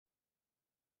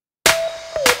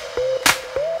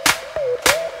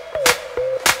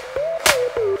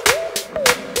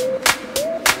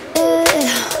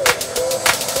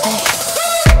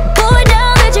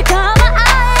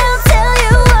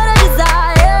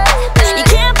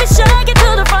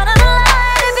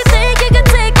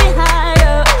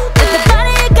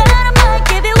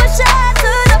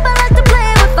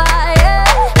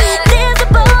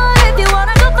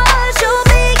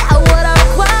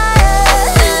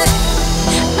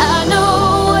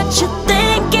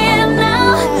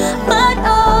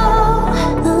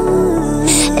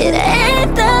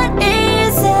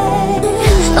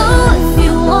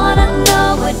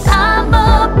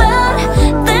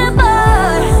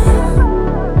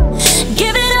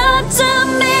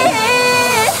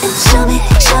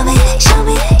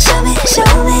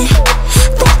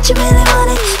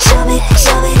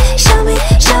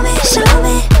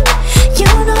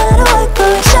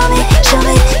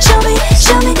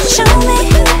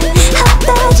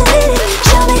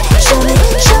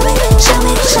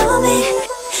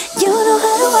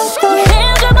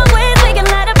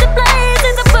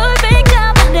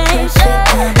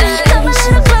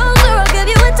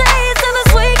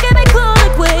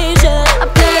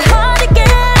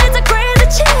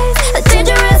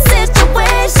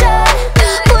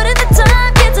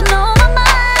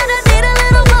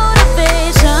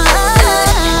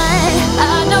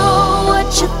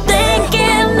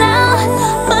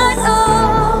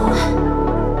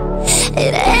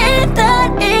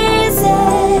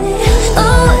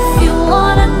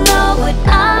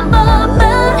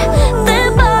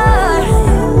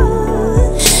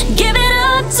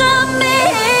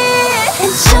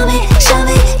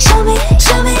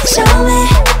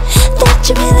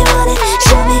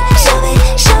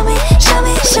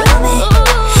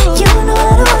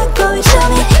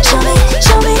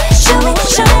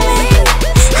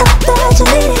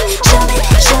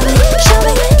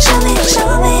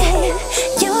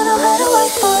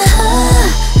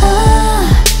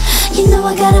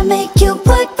gotta make you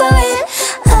work for it.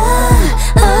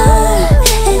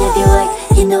 And if you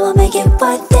work, you know I'll make it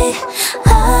worth it.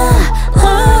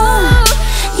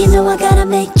 You know I gotta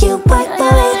make you work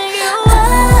for it.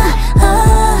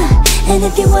 And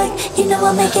if you work, you know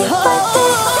I'll make it worth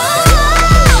it.